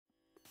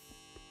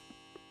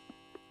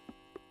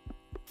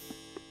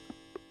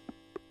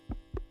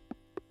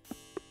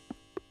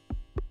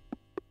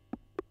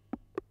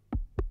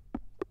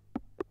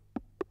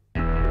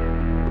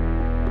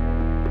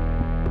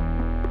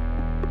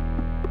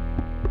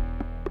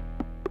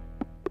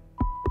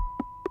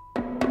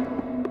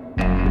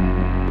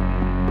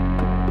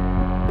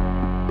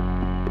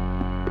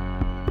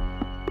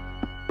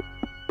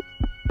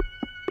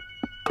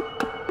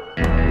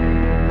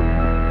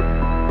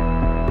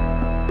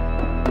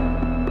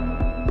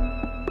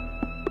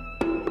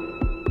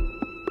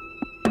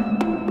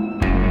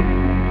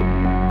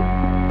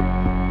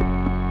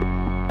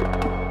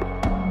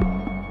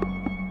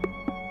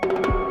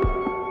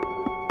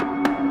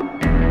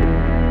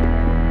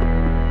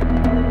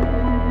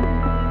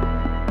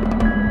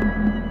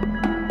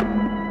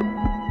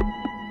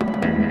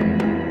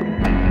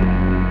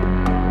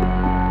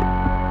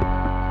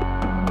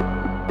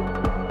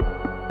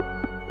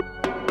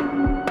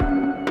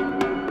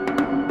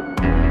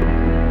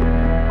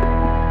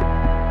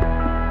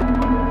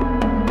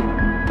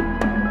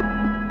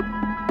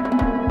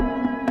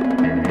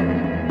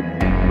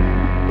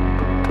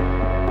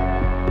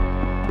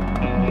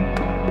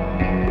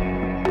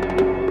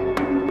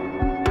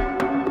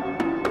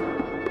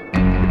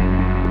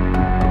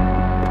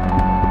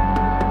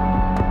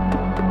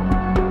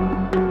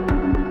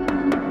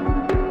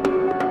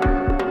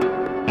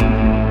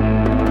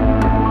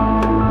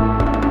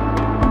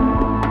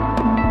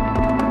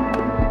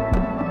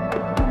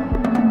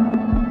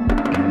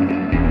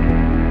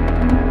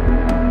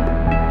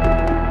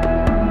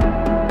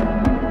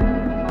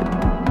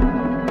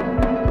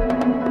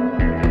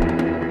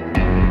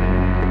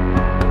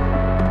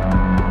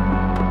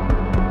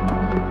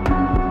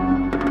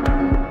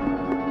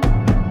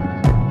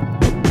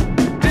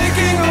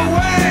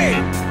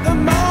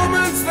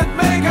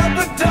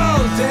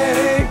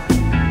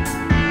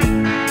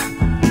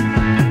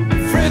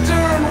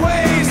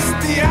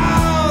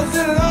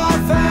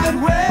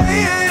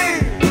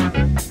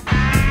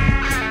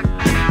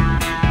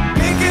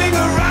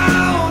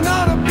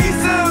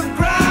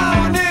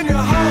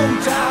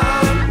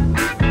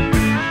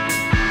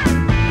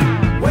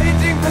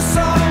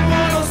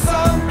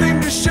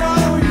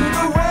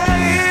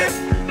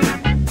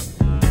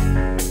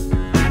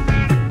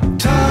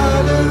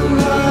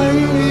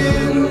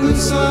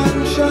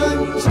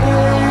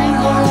staying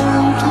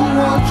home to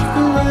watch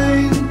the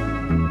rain.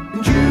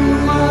 And you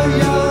are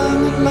young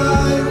and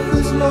life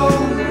is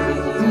long,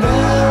 and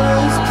there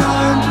is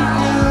time to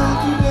kill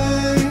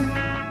today.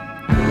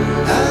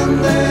 And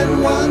then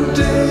one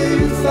day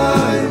you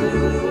find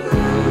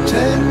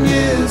 10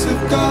 years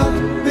have got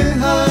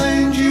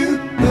behind you.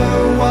 No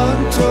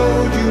one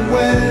told you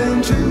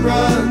when to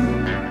run.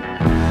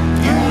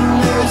 You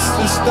missed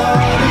the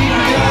starting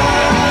gun.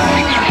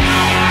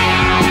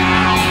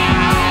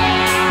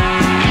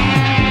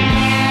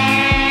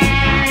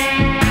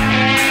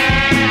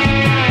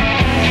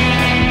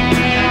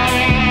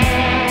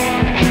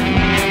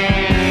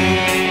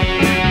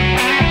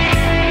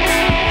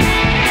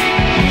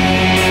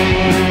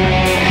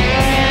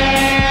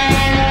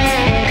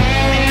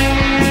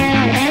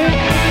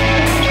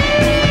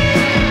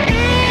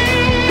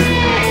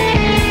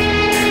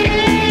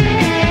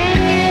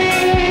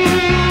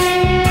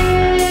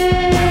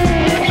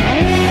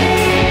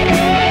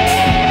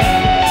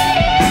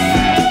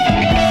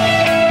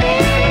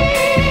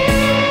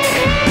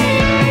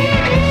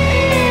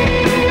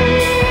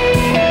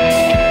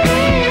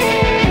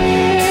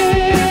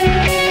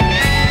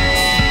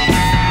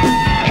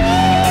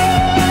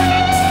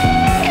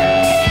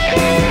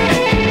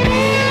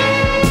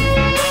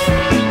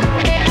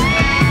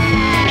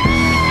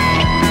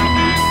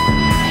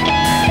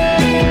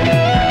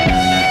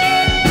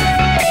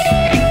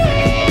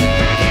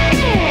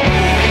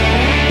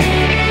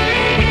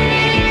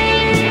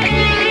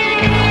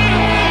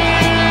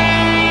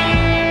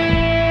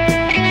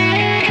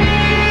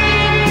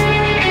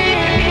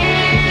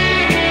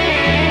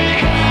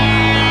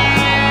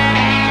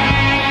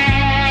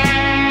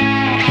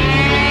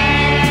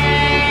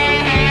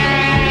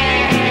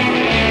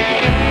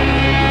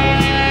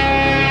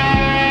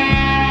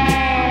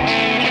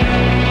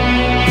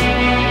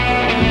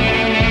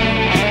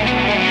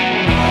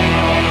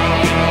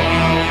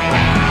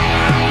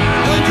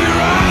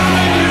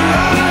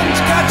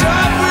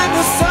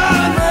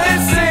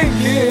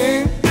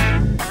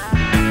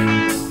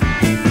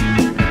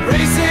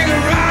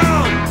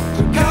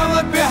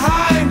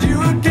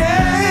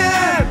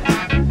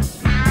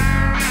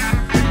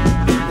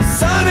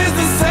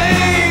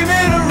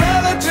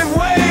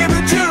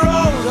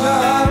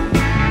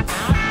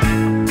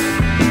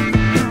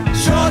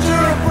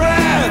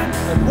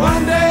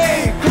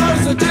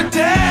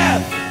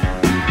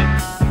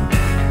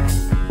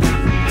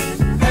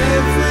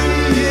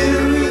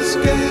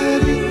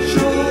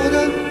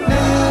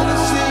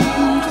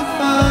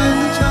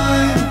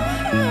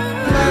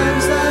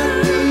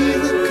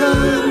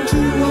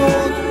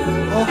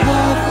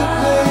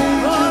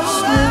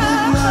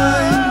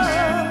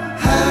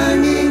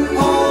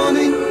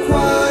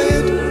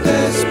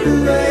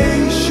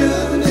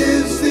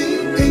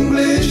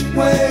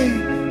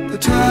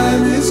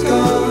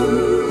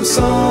 The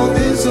song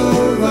is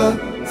over.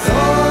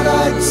 Thought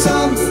I'd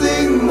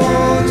something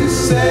more to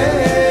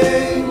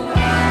say.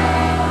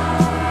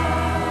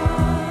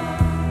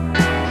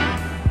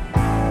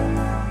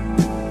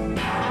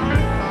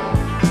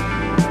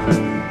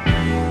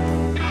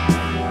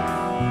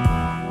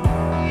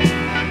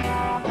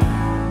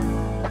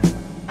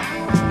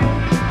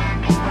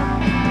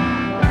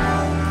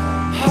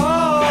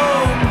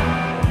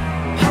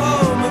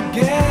 Home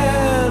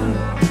again.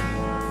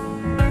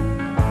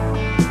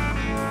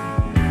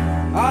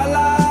 I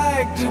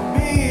like to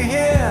be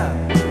here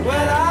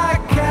when I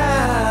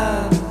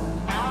can.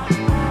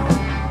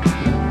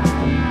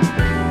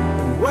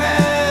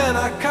 When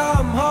I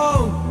come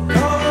home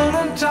cold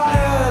and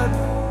tired,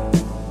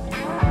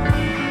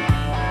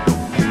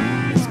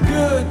 it's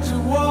good to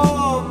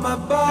warm my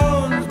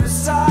bones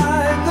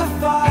beside the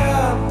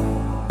fire.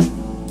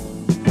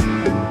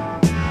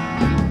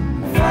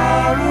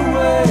 Far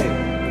away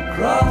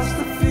across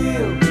the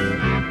field,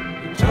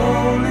 the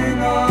tolling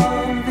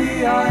of the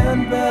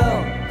iron bell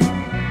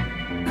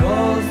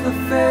calls the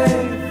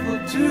faithful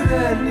to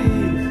their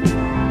knees.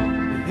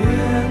 You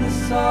hear the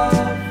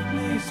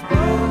softly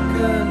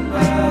spoken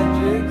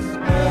magic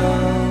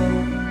spell.